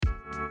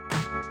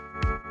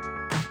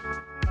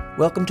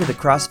Welcome to the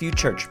Crossview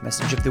Church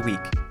Message of the Week.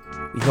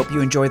 We hope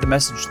you enjoy the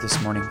message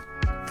this morning.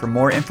 For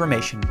more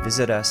information,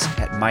 visit us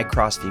at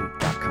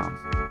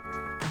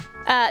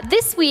mycrossview.com.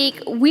 This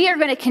week, we are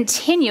going to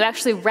continue,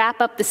 actually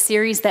wrap up the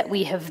series that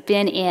we have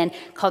been in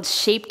called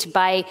Shaped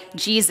by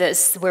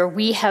Jesus, where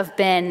we have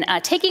been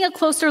taking a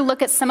closer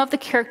look at some of the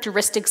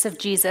characteristics of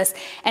Jesus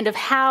and of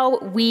how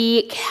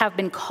we have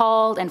been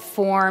called and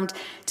formed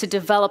to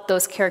develop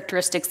those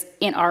characteristics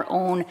in our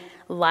own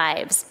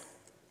lives.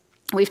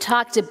 We've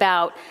talked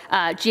about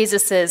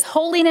Jesus'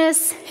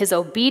 holiness, his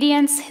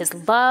obedience, his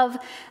love,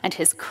 and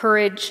his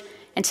courage.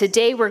 And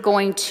today we're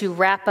going to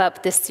wrap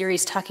up this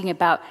series talking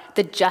about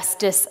the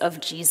justice of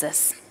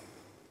Jesus.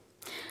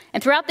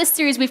 And throughout this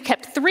series, we've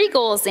kept three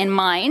goals in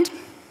mind.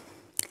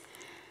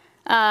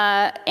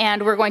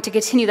 And we're going to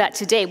continue that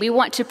today. We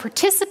want to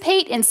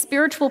participate in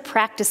spiritual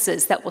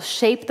practices that will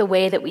shape the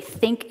way that we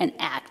think and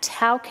act.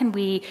 How can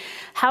we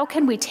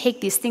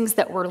take these things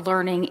that we're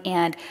learning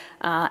and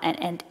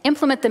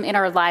implement them in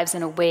our lives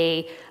in a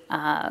way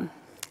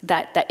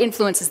that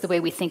influences the way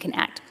we think and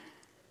act?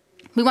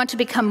 We want to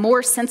become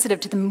more sensitive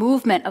to the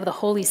movement of the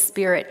Holy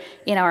Spirit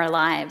in our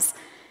lives,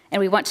 and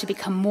we want to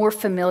become more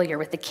familiar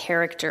with the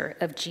character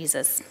of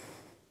Jesus.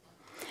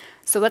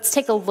 So let's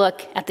take a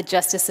look at the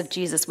justice of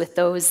Jesus with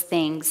those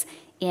things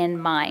in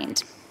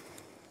mind.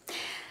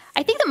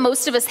 I think that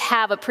most of us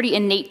have a pretty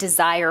innate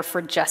desire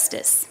for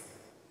justice,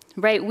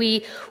 right?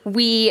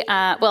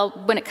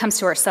 Well, when it comes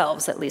to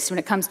ourselves, at least, when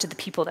it comes to the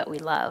people that we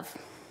love.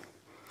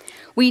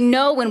 We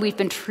know when we've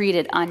been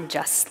treated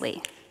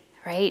unjustly,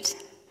 right?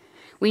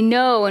 We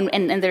know,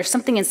 and there's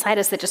something inside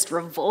us that just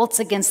revolts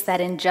against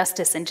that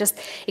injustice, and just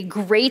it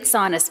grates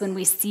on us when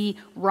we see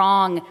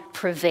wrong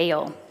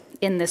prevail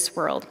in this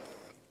world.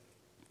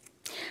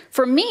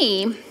 For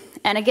me,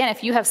 and again,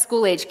 if you have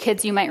school-age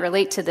kids, you might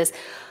relate to this,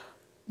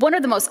 one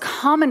of the most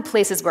common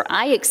places where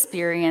I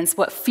experience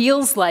what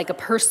feels like a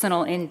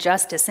personal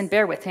injustice, and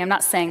bear with me, I'm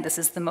not saying this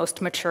is the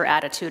most mature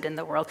attitude in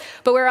the world,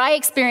 but where I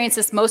experience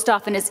this most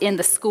often is in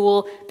the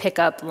school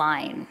pickup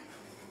line.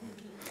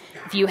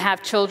 If you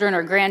have children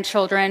or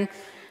grandchildren,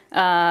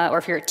 or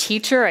if you're a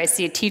teacher, I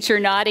see a teacher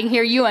nodding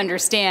here, you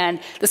understand.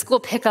 The school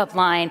pickup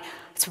line,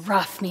 it's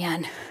rough,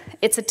 man.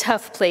 It's a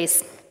tough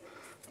place.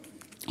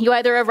 You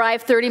either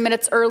arrive 30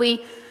 minutes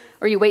early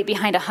or you wait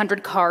behind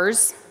 100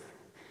 cars.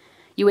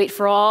 You wait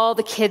for all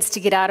the kids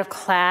to get out of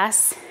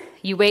class.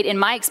 You wait, in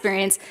my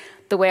experience,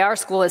 the way our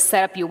school is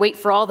set up, you wait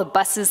for all the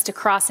buses to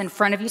cross in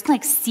front of you. You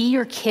can see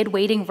your kid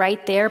waiting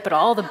right there, but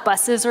all the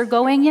buses are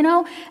going,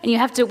 and you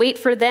have to wait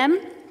for them.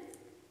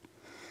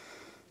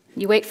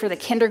 You wait for the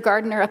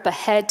kindergartner up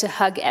ahead to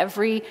hug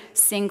every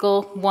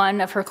single one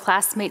of her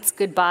classmates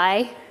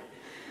goodbye.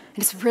 And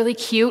it's really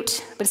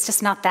cute, but it's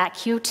just not that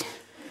cute.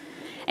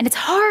 And it's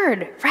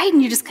hard, right?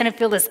 And you just kind of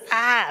feel this,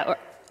 or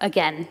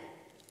again,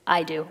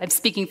 I do. I'm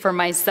speaking for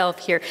myself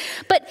here.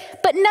 But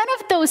none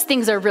of those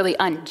things are really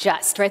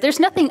unjust, right? There's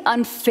nothing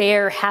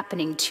unfair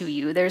happening to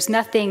you. There's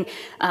nothing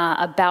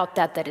about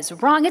that is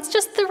wrong. It's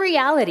just the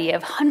reality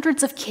of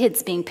hundreds of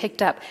kids being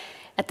picked up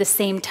at the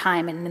same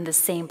time and in the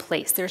same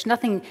place. There's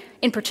nothing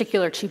in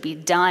particular to be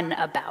done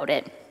about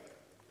it.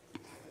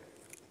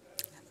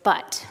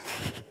 But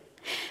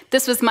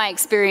this was my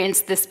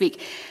experience this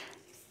week.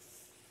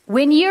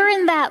 When you're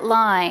in that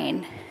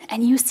line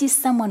and you see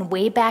someone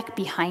way back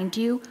behind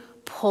you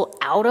pull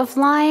out of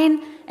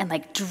line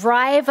and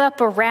drive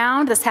up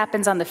around, this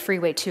happens on the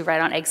freeway too,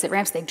 right on exit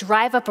ramps, they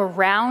drive up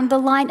around the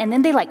line and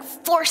then they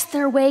force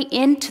their way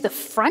into the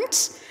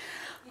front.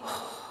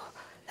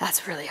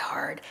 That's really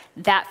hard.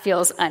 That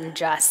feels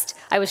unjust.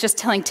 I was just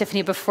telling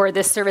Tiffany before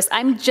this service,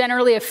 I'm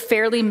generally a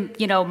fairly,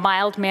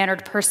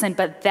 mild-mannered person,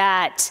 but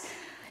that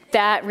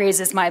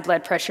raises my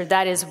blood pressure.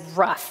 That is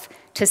rough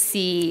to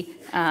see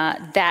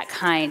that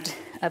kind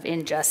of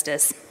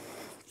injustice.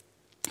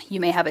 You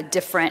may have a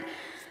different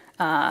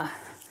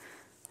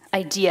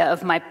idea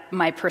of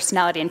my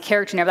personality and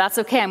character now, but that's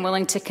okay. I'm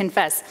willing to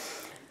confess.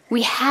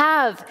 We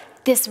have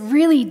this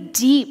really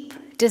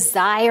deep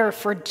desire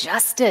for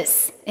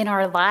justice in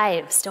our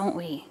lives, don't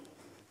we?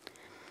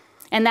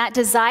 And that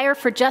desire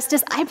for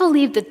justice, I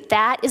believe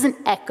that is an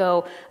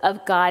echo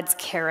of God's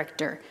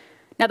character.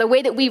 Now, the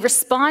way that we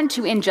respond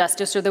to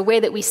injustice or the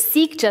way that we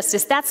seek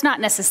justice, that's not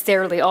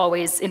necessarily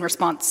always in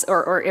response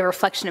or a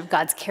reflection of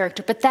God's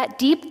character, but that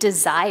deep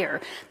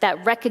desire,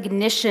 that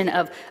recognition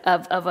of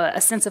a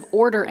sense of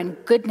order and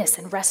goodness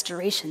and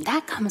restoration,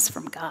 that comes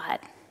from God.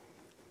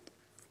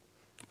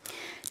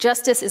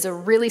 Justice is a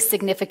really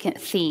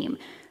significant theme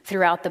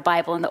throughout the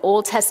Bible, in the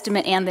Old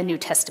Testament and the New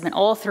Testament,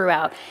 all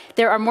throughout.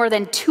 There are more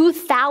than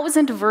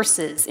 2,000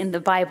 verses in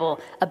the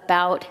Bible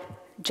about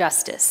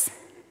justice.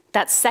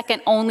 That's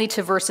second only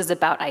to verses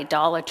about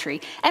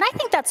idolatry. And I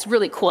think that's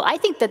really cool. I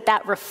think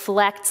that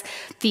reflects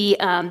the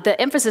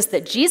emphasis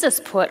that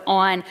Jesus put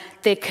on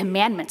the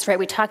commandments, right?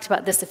 We talked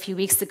about this a few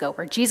weeks ago,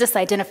 where Jesus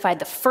identified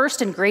the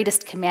first and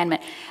greatest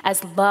commandment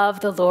as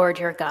love the Lord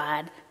your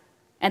God.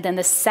 And then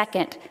the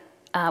second,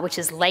 which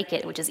is like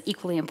it, which is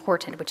equally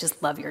important, which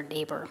is love your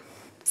neighbor.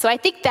 So I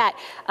think that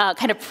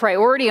kind of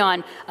priority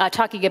on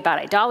talking about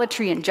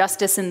idolatry and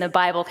justice in the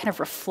Bible kind of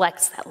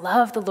reflects that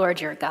love the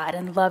Lord your God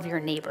and love your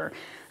neighbor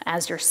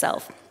as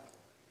yourself.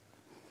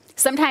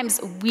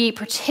 Sometimes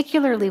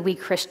particularly we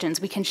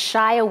Christians, we can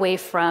shy away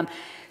from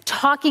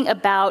talking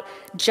about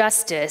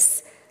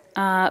justice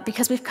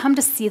because we've come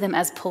to see them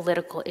as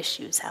political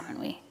issues, haven't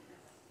we?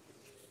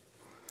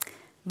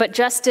 But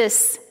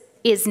justice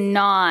is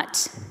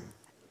not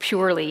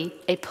purely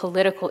a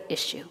political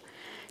issue.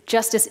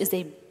 Justice is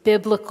a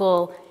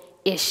biblical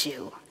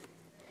issue.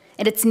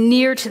 And it's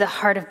near to the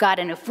heart of God.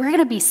 And if we're going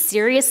to be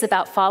serious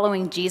about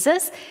following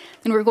Jesus,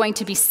 then we're going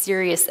to be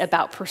serious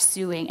about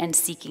pursuing and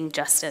seeking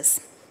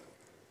justice.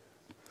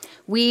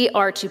 We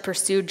are to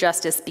pursue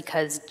justice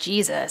because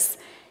Jesus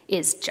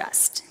is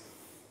just.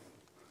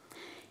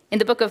 In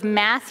the book of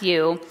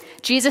Matthew,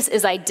 Jesus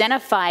is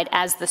identified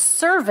as the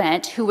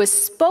servant who was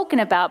spoken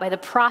about by the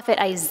prophet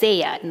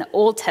Isaiah in the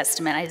Old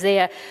Testament.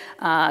 Isaiah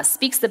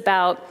speaks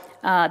about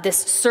this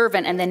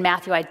servant, and then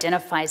Matthew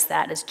identifies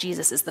that as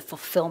Jesus is the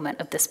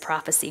fulfillment of this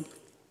prophecy.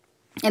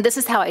 And this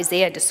is how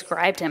Isaiah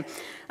described him.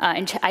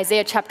 In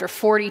Isaiah chapter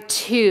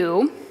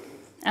 42,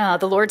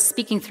 the Lord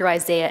speaking through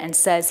Isaiah and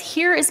says,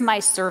 "Here is my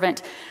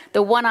servant,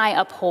 the one I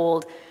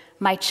uphold,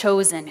 my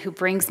chosen, who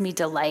brings me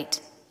delight.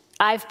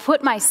 I've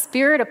put my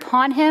spirit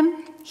upon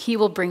him. He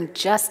will bring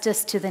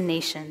justice to the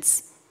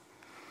nations.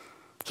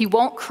 He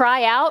won't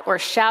cry out or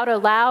shout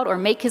aloud or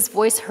make his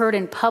voice heard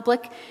in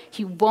public.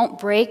 He won't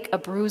break a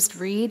bruised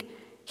reed.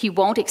 He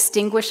won't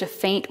extinguish a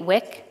faint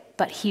wick,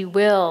 but he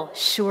will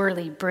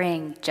surely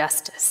bring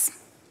justice."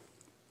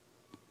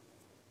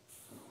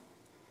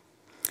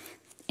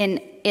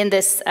 In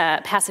this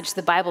passage,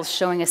 the Bible is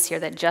showing us here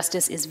that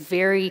justice is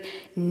very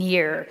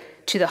near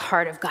to the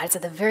heart of God. It's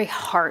at the very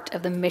heart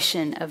of the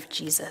mission of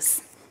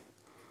Jesus.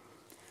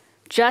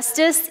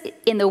 Justice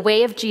in the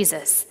way of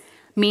Jesus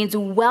means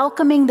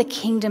welcoming the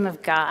kingdom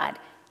of God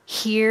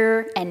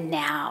here and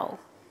now.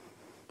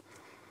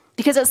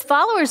 Because as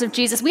followers of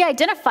Jesus, we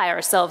identify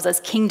ourselves as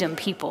kingdom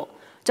people,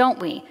 don't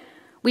we?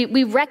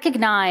 We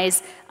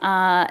recognize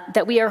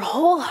that we are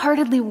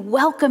wholeheartedly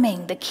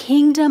welcoming the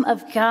kingdom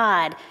of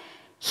God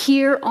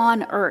here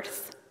on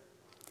earth.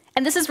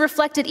 And this is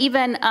reflected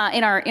even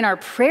in our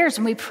prayers.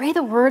 When we pray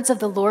the words of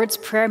the Lord's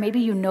Prayer, maybe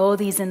you know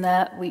these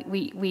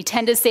we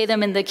tend to say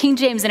them in the King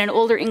James and in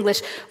older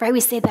English, right?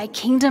 We say, "Thy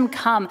kingdom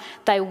come,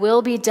 thy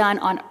will be done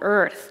on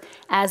earth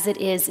as it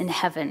is in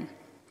heaven."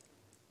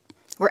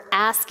 We're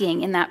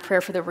asking in that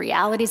prayer for the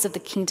realities of the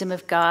kingdom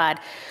of God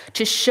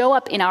to show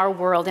up in our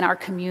world, in our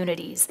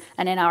communities,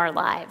 and in our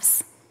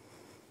lives.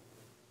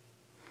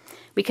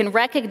 We can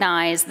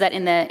recognize that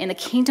in the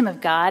kingdom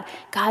of God,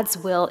 God's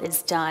will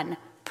is done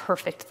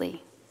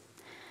perfectly.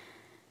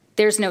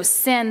 There's no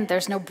sin,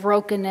 there's no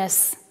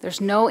brokenness,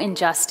 there's no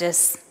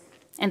injustice,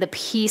 and the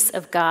peace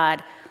of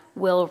God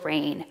will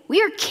reign.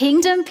 We are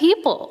kingdom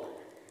people,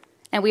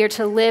 and we are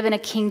to live in a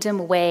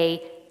kingdom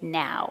way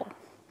now.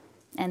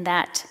 And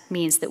that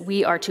means that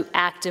we are to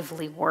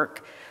actively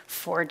work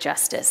for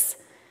justice.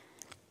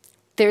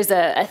 There's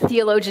a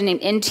theologian named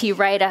N.T.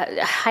 Wright,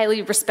 a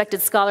highly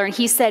respected scholar, and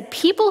he said,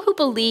 "People who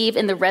believe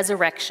in the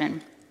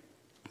resurrection,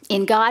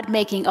 in God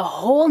making a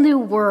whole new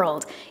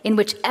world in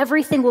which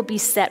everything will be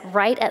set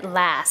right at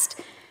last,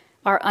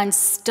 are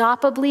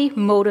unstoppably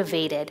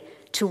motivated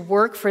to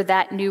work for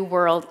that new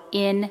world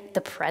in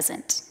the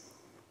present."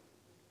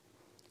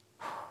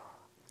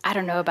 I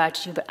don't know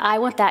about you, but I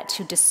want that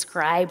to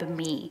describe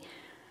me.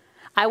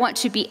 I want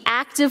to be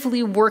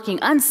actively working,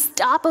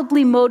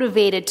 unstoppably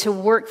motivated to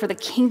work for the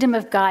kingdom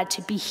of God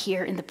to be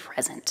here in the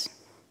present.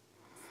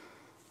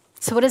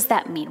 So what does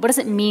that mean? What does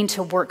it mean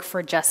to work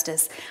for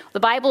justice? The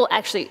Bible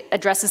actually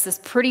addresses this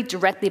pretty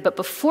directly, but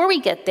before we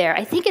get there,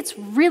 I think it's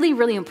really,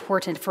 really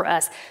important for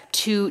us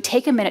to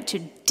take a minute to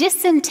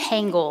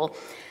disentangle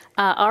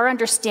our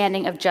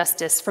understanding of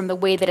justice from the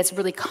way that it's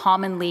really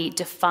commonly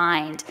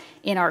defined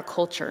in our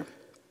culture.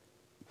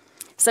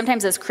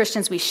 Sometimes as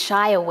Christians, we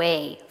shy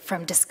away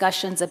from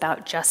discussions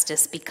about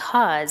justice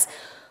because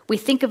we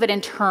think of it in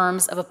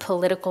terms of a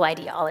political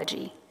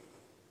ideology.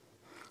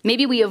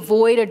 Maybe we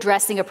avoid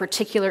addressing a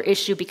particular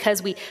issue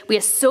because we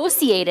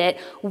associate it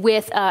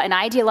with an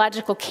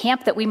ideological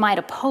camp that we might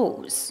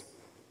oppose.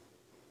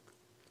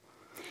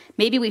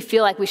 Maybe we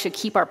feel like we should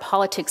keep our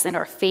politics and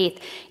our faith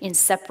in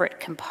separate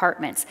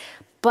compartments.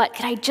 But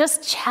can I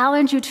just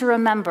challenge you to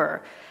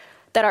remember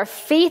that our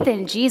faith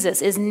in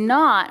Jesus is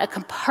not a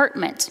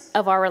compartment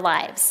of our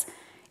lives.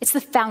 It's the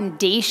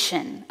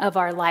foundation of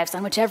our lives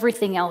on which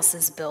everything else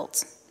is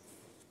built.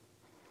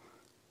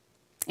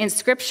 In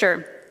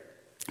Scripture,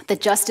 the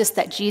justice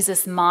that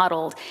Jesus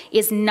modeled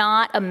is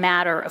not a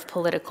matter of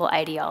political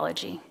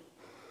ideology.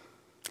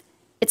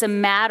 It's a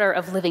matter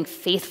of living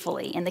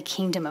faithfully in the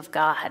kingdom of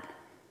God.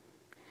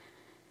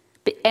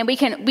 And we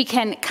can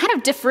kind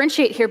of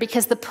differentiate here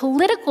because the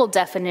political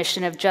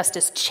definition of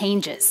justice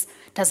changes,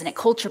 doesn't it?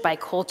 Culture by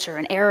culture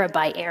and era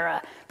by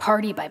era,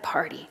 party by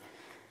party.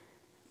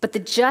 But the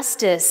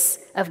justice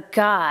of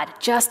God,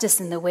 justice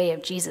in the way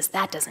of Jesus,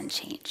 that doesn't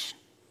change.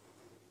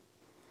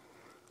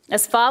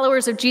 As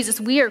followers of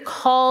Jesus, we are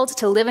called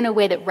to live in a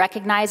way that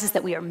recognizes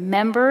that we are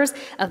members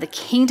of the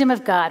kingdom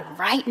of God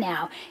right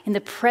now, in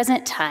the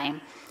present time,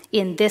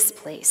 in this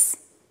place.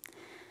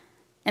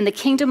 And the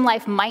kingdom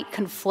life might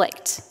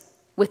conflict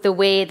with the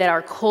way that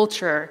our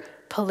culture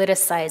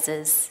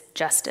politicizes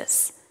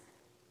justice.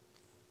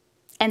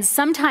 And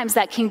sometimes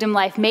that kingdom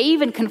life may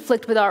even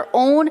conflict with our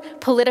own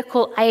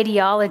political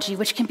ideology,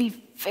 which can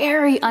be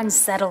very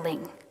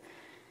unsettling.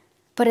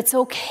 But it's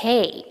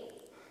okay.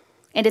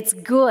 And it's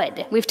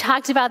good. We've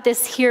talked about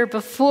this here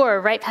before,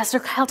 right? Pastor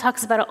Kyle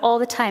talks about it all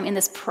the time in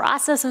this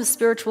process of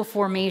spiritual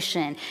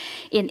formation,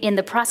 in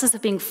the process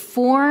of being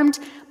formed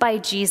by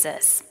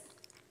Jesus.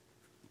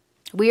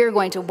 We are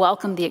going to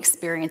welcome the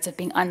experience of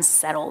being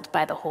unsettled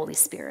by the Holy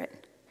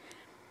Spirit.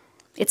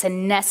 It's a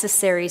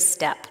necessary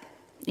step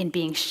in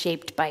being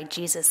shaped by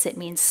Jesus. It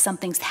means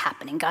something's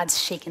happening.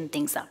 God's shaking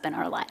things up in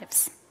our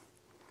lives.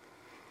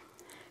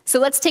 So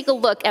let's take a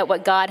look at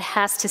what God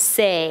has to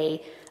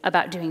say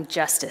about doing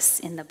justice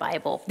in the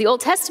Bible. The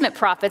Old Testament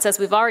prophets, as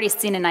we've already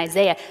seen in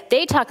Isaiah,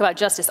 they talk about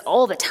justice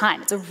all the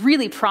time. It's a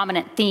really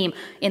prominent theme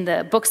in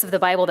the books of the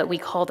Bible that we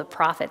call the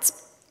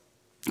prophets.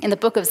 In the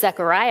book of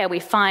Zechariah, we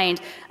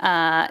find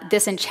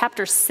this in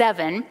chapter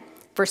 7,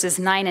 verses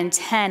 9 and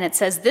 10. It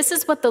says, "This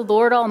is what the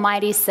Lord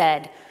Almighty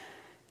said,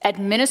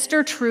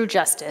 administer true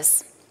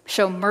justice,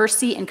 show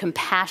mercy and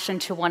compassion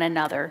to one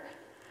another.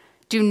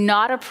 Do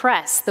not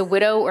oppress the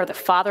widow or the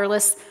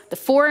fatherless, the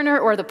foreigner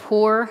or the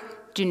poor.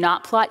 Do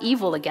not plot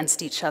evil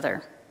against each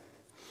other."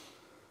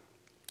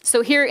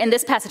 So here in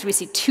this passage, we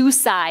see two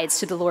sides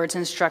to the Lord's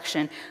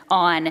instruction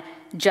on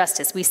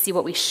justice. We see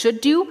what we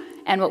should do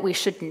and what we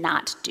should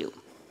not do.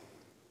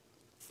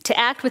 To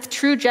act with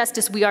true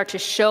justice, we are to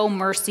show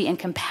mercy and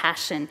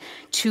compassion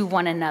to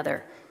one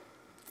another.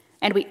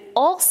 And we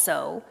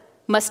also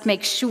must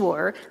make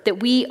sure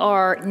that we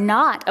are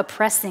not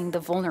oppressing the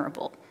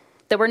vulnerable,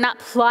 that we're not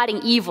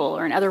plotting evil,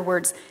 or in other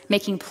words,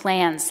 making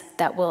plans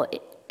that will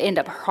end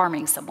up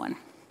harming someone.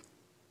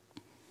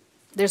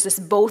 There's this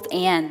both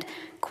and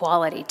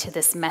quality to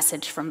this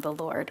message from the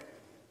Lord.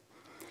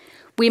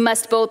 We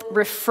must both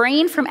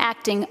refrain from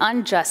acting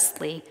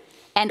unjustly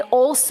and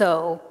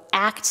also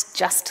act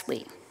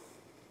justly.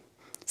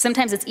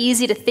 Sometimes it's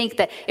easy to think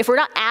that if we're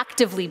not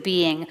actively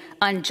being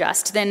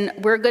unjust, then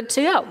we're good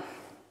to go.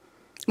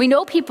 We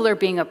know people are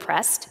being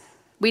oppressed.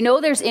 We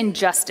know there's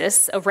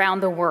injustice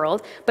around the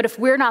world, but if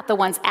we're not the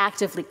ones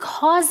actively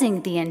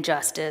causing the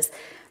injustice,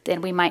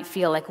 then we might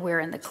feel like we're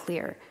in the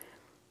clear.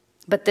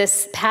 But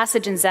this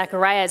passage in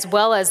Zechariah, as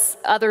well as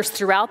others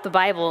throughout the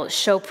Bible,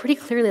 show pretty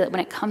clearly that when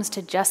it comes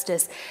to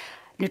justice,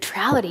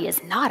 neutrality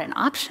is not an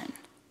option.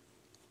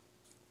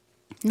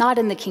 Not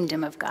in the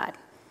kingdom of God.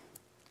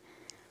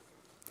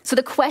 So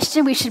the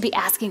question we should be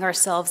asking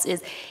ourselves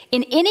is,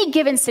 in any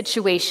given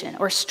situation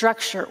or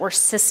structure or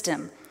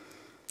system,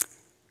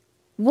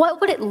 what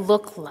would it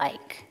look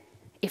like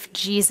if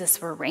Jesus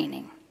were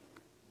reigning?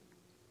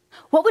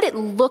 What would it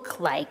look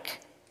like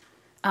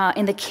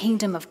in the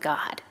kingdom of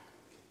God?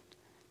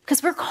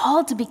 Because we're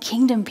called to be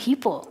kingdom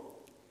people.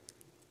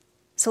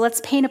 So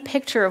let's paint a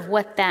picture of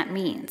what that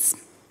means.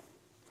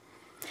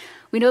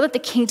 We know that the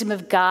kingdom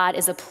of God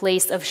is a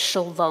place of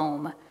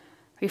shalom. Are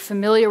you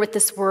familiar with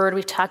this word?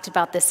 We've talked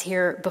about this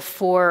here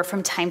before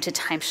from time to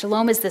time.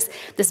 Shalom is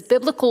this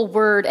biblical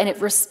word, and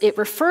it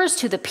refers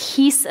to the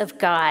peace of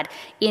God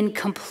in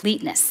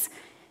completeness,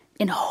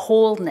 in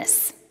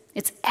wholeness.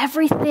 It's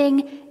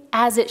everything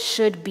as it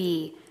should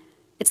be.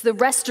 It's the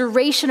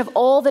restoration of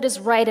all that is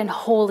right and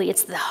holy.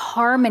 It's the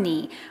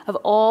harmony of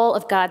all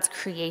of God's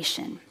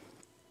creation.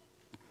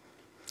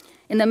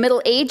 In the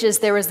Middle Ages,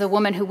 there was the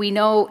woman who we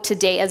know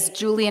today as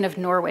Julian of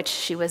Norwich.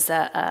 She was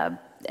a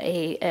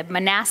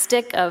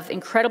monastic of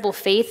incredible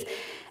faith,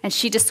 and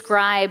she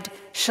described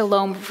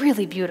shalom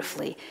really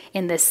beautifully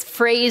in this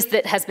phrase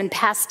that has been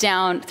passed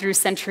down through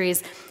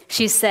centuries.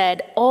 She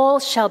said, "All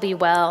shall be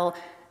well,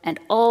 and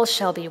all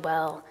shall be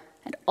well,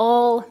 and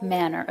all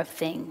manner of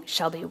thing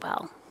shall be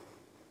well."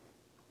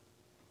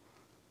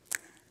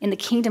 In the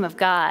kingdom of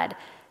God,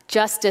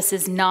 justice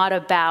is not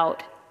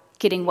about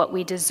getting what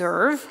we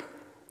deserve,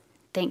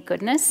 thank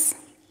goodness.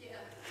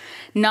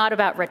 Not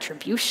about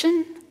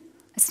retribution.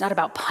 It's not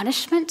about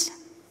punishment.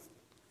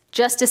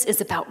 Justice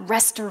is about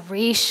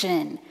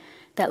restoration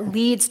that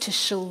leads to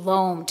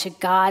shalom, to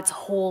God's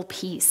whole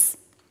peace.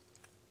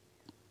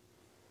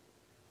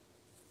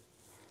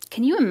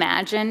 Can you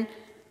imagine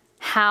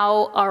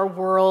how our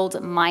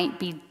world might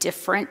be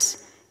different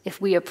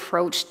if we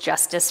approach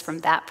justice from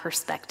that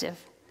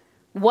perspective?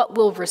 What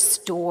will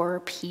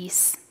restore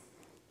peace?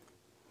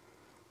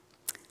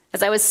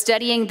 As I was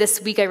studying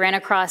this week, I ran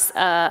across,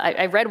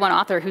 I read one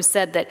author who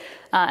said that,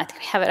 I think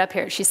I have it up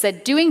here. She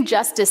said, doing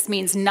justice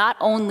means not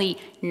only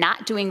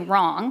not doing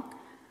wrong,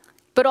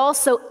 but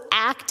also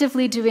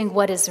actively doing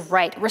what is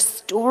right,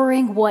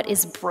 restoring what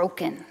is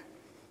broken.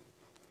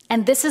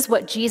 And this is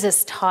what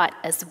Jesus taught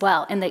as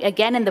well.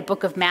 Again, in the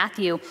book of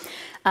Matthew,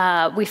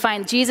 We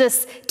find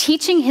Jesus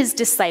teaching his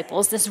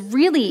disciples, this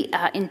really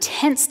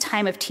intense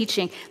time of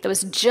teaching that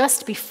was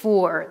just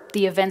before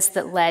the events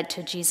that led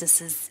to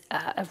Jesus'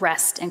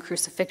 arrest and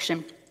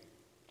crucifixion.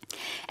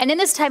 And in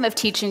this time of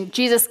teaching,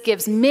 Jesus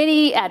gives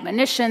many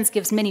admonitions,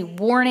 gives many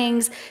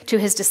warnings to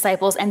his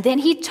disciples, and then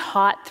he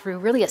taught through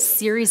really a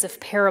series of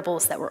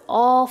parables that were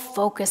all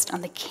focused on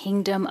the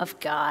kingdom of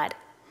God.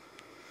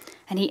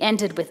 And he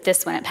ended with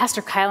this one. And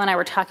Pastor Kyle and I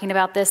were talking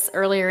about this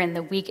earlier in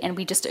the week, and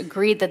we just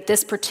agreed that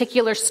this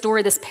particular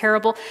story, this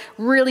parable,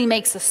 really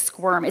makes us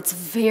squirm. It's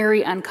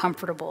very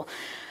uncomfortable.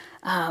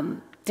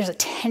 There's a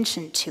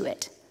tension to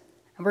it,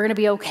 and we're going to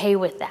be okay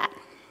with that.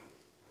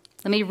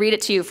 Let me read it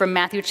to you from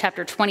Matthew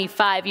chapter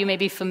 25. You may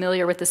be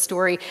familiar with the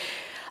story.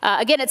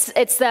 Again,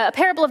 it's a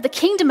parable of the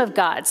kingdom of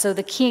God. So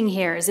the king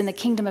here is in the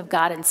kingdom of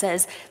God and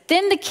says,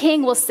 "Then the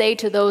king will say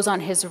to those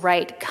on his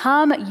right,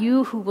 'Come,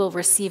 you who will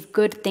receive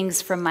good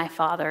things from my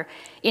Father.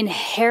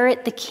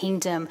 Inherit the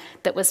kingdom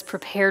that was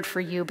prepared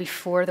for you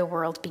before the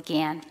world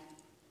began.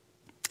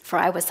 For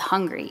I was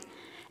hungry,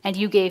 and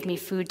you gave me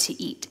food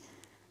to eat.'"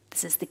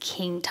 This is the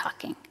king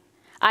talking.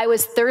 "I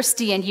was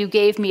thirsty, and you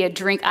gave me a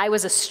drink. I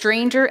was a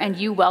stranger, and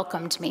you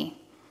welcomed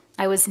me.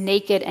 I was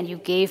naked, and you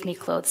gave me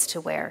clothes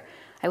to wear.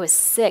 I was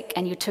sick,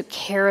 and you took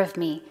care of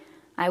me.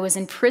 I was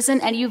in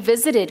prison, and you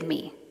visited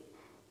me."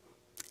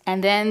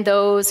 And then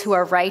those who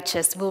are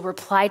righteous will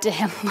reply to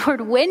him,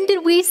 "Lord, when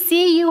did we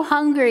see you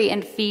hungry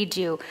and feed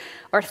you,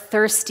 or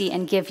thirsty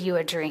and give you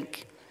a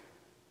drink?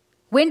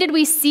 When did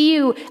we see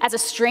you as a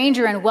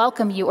stranger and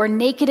welcome you, or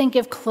naked and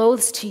give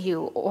clothes to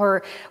you?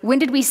 Or when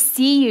did we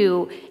see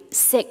you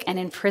sick and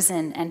in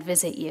prison and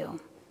visit you?"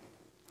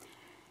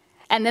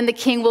 And then the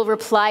king will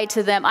reply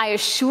to them, "I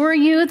assure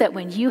you that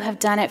when you have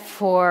done it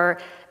for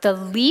the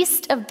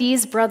least of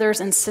these brothers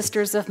and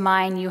sisters of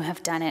mine, you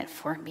have done it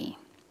for me."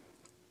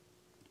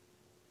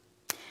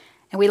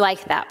 And we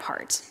like that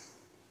part.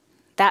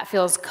 That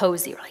feels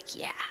cozy. We're like,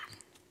 yeah.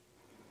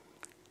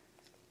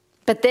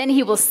 But then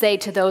he will say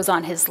to those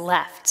on his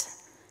left,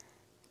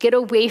 "Get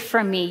away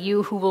from me,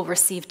 you who will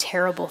receive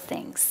terrible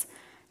things.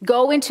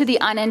 Go into the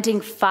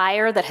unending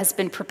fire that has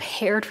been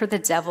prepared for the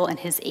devil and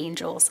his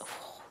angels." Oh,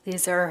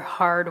 these are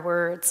hard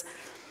words.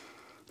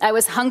 "I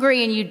was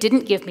hungry and you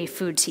didn't give me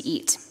food to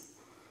eat.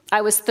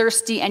 I was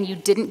thirsty and you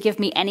didn't give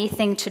me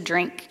anything to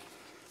drink.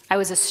 I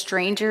was a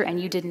stranger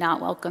and you did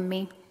not welcome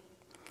me.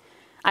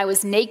 I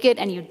was naked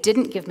and you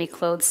didn't give me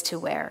clothes to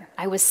wear.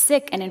 I was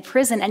sick and in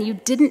prison and you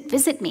didn't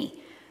visit me."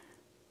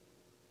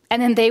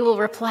 And then they will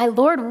reply,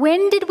 "Lord,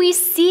 when did we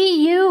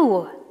see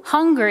you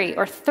hungry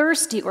or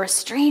thirsty or a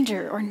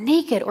stranger or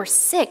naked or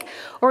sick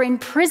or in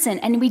prison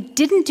and we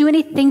didn't do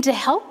anything to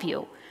help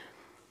you?"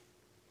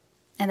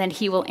 And then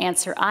he will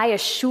answer, "I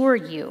assure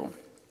you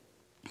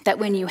that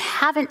when you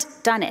haven't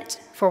done it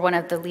for one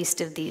of the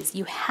least of these,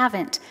 you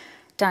haven't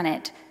done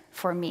it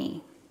for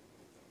me."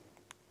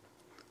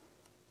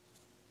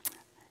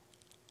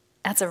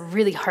 That's a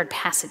really hard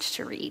passage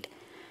to read.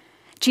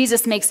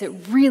 Jesus makes it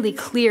really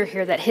clear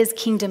here that his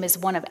kingdom is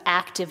one of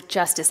active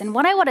justice. And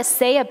what I want to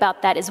say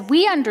about that is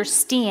we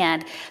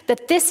understand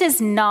that this is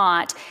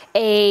not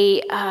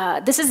a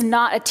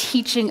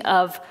teaching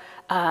of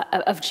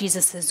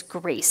Jesus'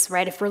 grace,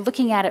 right? If we're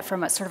looking at it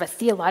from a sort of a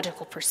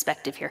theological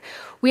perspective here,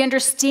 we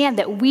understand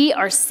that we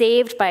are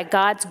saved by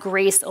God's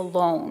grace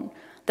alone,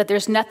 that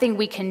there's nothing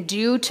we can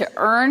do to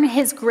earn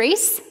his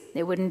grace.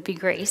 It wouldn't be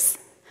grace.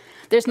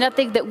 There's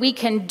nothing that we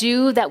can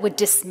do that would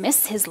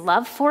dismiss his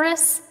love for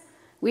us.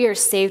 We are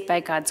saved by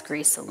God's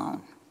grace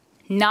alone,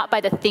 not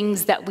by the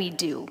things that we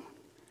do.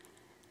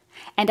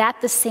 And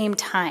at the same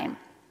time,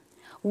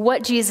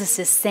 what Jesus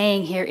is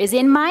saying here is,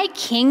 in my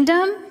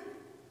kingdom,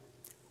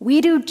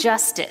 we do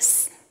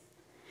justice.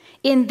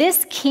 In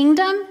this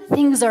kingdom,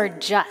 things are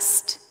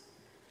just.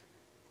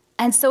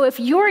 And so if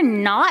you're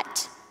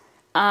not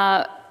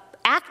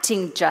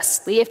acting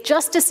justly, if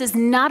justice is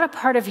not a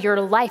part of your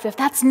life, if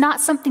that's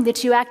not something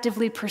that you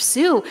actively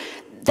pursue,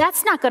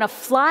 that's not going to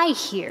fly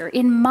here.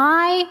 In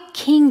my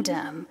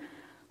kingdom,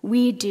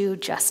 we do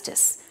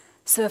justice.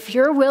 So if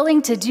you're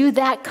willing to do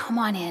that, come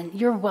on in.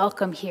 You're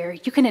welcome here.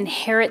 You can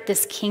inherit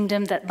this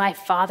kingdom that my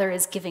Father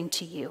is giving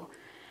to you.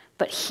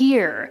 But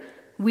here,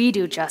 we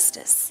do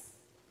justice.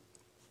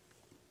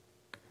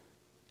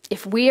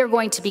 If we are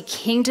going to be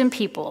kingdom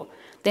people,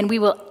 then we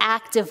will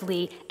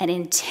actively and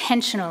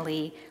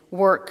intentionally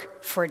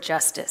work for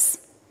justice.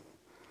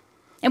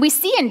 And we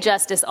see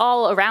injustice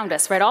all around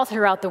us, right? All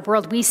throughout the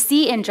world. We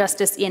see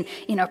injustice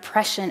in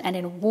oppression and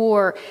in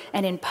war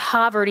and in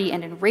poverty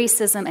and in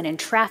racism and in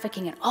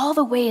trafficking and all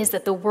the ways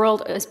that the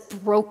world is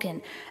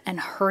broken and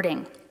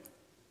hurting.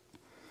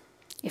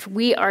 If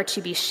we are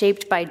to be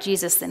shaped by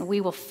Jesus, then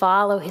we will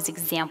follow his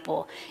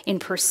example in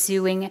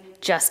pursuing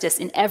justice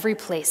in every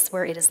place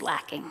where it is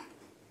lacking.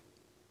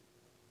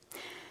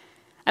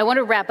 I want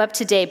to wrap up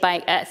today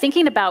by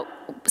thinking about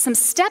some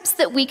steps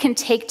that we can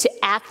take to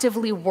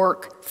actively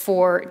work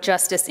for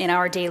justice in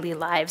our daily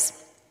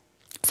lives.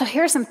 So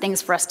here are some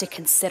things for us to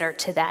consider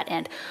to that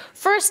end.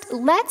 First,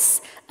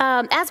 let's,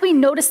 as we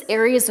notice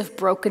areas of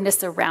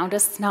brokenness around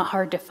us, it's not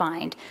hard to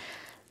find,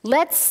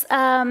 let's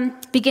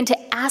begin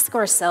to ask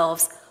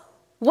ourselves,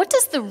 what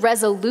does the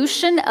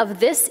resolution of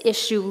this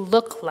issue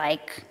look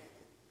like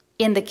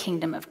in the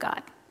kingdom of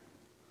God?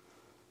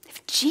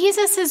 If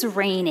Jesus is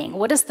reigning,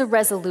 what does the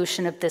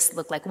resolution of this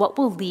look like? What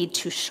will lead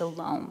to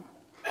shalom?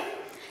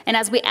 And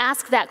as we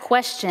ask that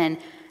question,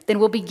 then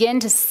we'll begin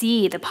to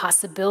see the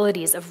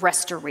possibilities of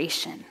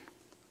restoration.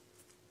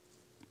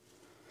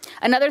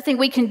 Another thing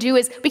we can do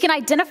is we can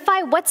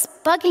identify what's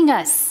bugging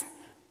us,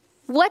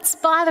 what's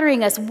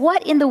bothering us,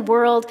 what in the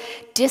world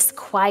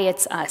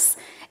disquiets us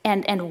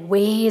and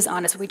weighs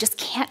on us. We just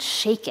can't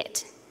shake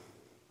it.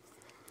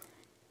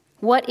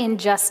 What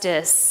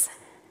injustice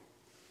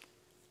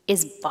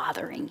is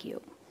bothering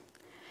you?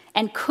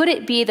 And could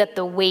it be that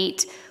the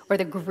weight or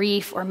the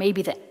grief or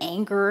maybe the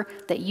anger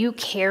that you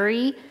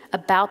carry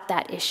about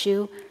that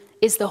issue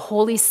is the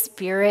Holy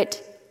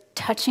Spirit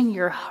touching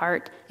your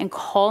heart and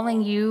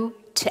calling you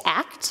to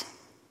act?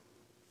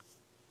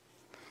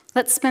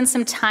 Let's spend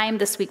some time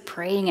this week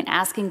praying and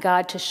asking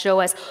God to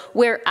show us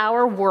where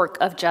our work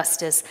of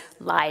justice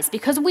lies,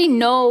 because we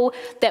know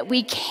that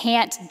we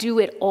can't do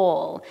it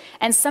all.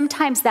 And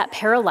sometimes that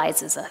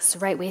paralyzes us,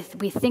 right? We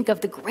think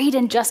of the great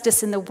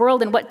injustice in the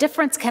world and what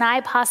difference can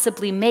I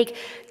possibly make?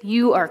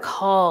 You are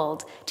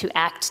called to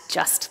act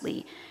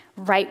justly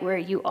right where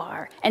you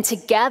are. And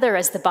together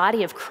as the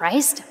body of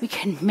Christ, we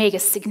can make a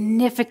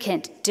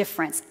significant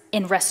difference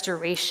in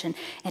restoration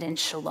and in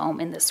shalom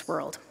in this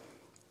world.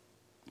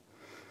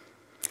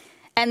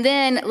 And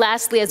then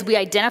lastly, as we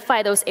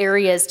identify those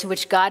areas to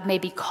which God may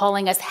be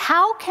calling us,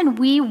 how can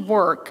we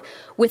work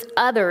with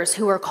others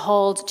who are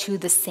called to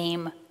the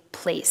same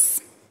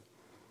place?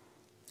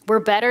 We're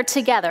better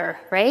together,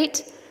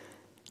 right?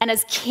 And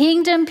as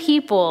kingdom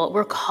people,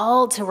 we're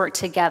called to work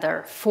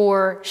together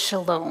for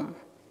shalom.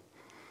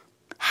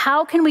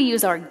 How can we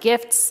use our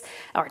gifts,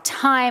 our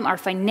time, our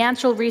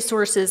financial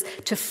resources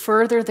to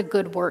further the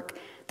good work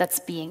that's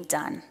being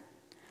done?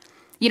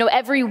 You know,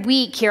 every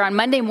week here on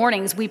Monday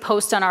mornings, we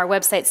post on our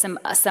website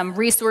some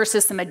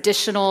resources, some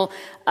additional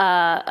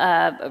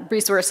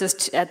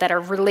resources that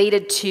are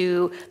related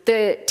to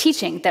the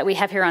teaching that we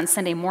have here on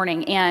Sunday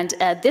morning. And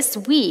this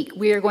week,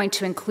 we are going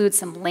to include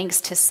some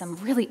links to some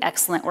really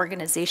excellent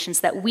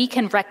organizations that we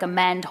can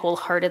recommend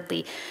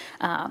wholeheartedly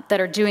that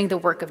are doing the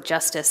work of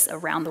justice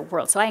around the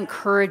world. So I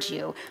encourage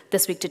you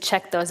this week to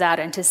check those out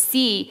and to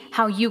see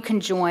how you can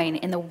join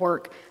in the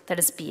work that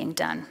is being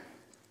done.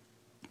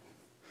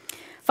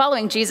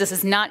 Following Jesus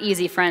is not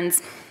easy, friends.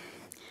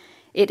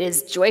 It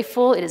is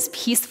joyful, it is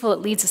peaceful, it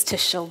leads us to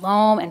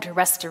shalom and to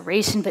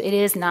restoration, but it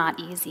is not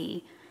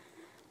easy.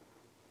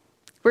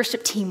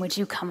 Worship team, would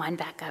you come on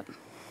back up?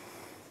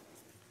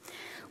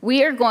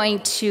 We are going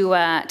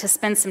to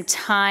spend some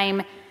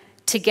time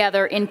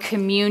together in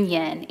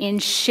communion, in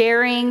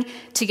sharing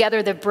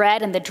together the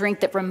bread and the drink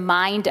that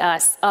remind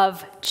us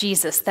of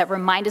Jesus, that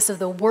remind us of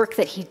the work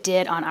that he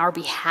did on our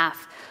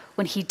behalf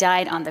when he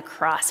died on the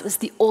cross. It was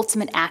the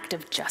ultimate act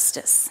of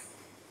justice.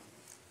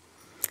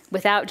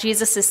 Without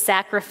Jesus'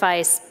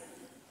 sacrifice,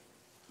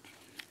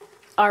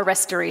 our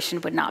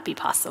restoration would not be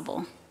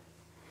possible.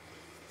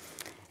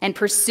 And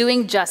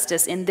pursuing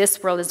justice in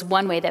this world is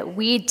one way that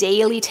we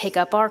daily take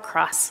up our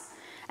cross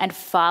and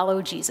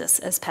follow Jesus,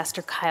 as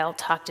Pastor Kyle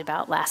talked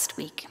about last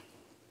week.